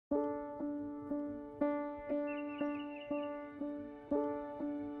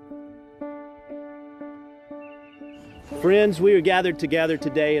Friends, we are gathered together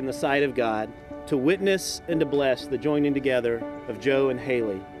today in the sight of God to witness and to bless the joining together of Joe and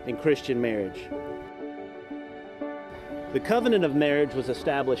Haley in Christian marriage. The covenant of marriage was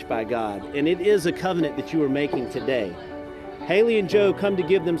established by God, and it is a covenant that you are making today. Haley and Joe come to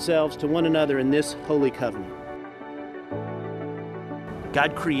give themselves to one another in this holy covenant.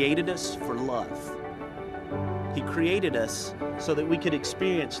 God created us for love. He created us so that we could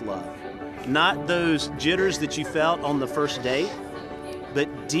experience love. Not those jitters that you felt on the first date,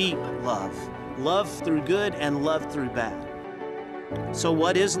 but deep love. Love through good and love through bad. So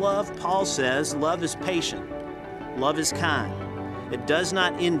what is love? Paul says love is patient. Love is kind. It does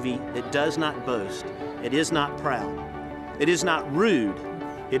not envy. It does not boast. It is not proud. It is not rude.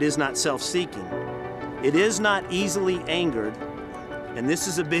 It is not self-seeking. It is not easily angered. And this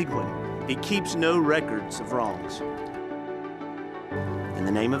is a big one. It keeps no records of wrongs. In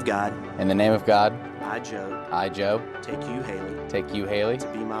the name of God. In the name of God. I, Joe. I, Joe. Take you, Haley. Take you, Haley. To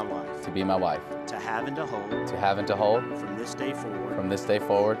be my wife. To be my wife. To have and to hold. To have and to hold. From this day forward. From this day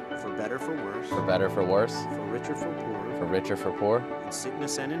forward. For better, for worse. For better, for worse. For richer, for poorer. For richer, for poor. In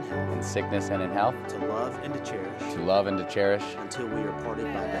sickness and in health. In sickness and in health. To love and to cherish. To love and to cherish. Until we are parted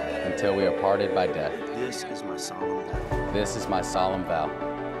by death. Until we are parted by death. This is my solemn vow. This is my solemn vow.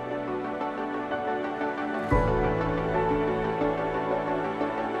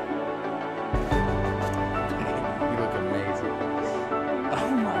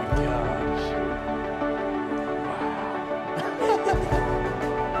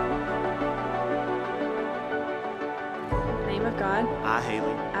 God. I,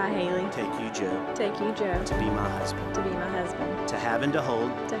 Haley. I, Haley. Take you, Joe. Take you, Joe. To be my husband. To be my husband. To have and to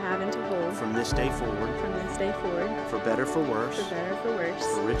hold. To have and to hold. From this day forward. From this day forward. For better, for worse. For better, for worse.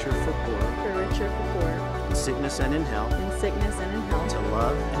 For richer, for poorer. For richer, for poorer. In sickness and in health. In sickness and in health. To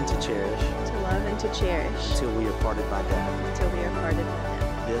love and to cherish. To love and to cherish. Until we are parted by death. Until we are parted by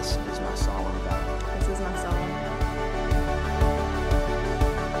death. This is my solemn vow. This is my solemn vow.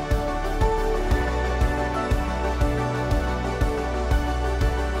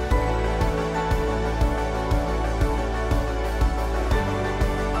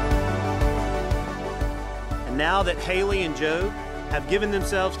 Now that Haley and Joe have given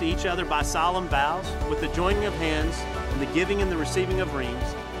themselves to each other by solemn vows, with the joining of hands and the giving and the receiving of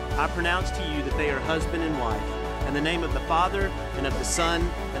rings, I pronounce to you that they are husband and wife, in the name of the Father, and of the Son,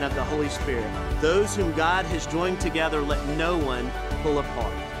 and of the Holy Spirit. Those whom God has joined together, let no one pull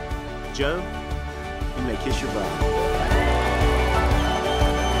apart. Joe, you may kiss your bride.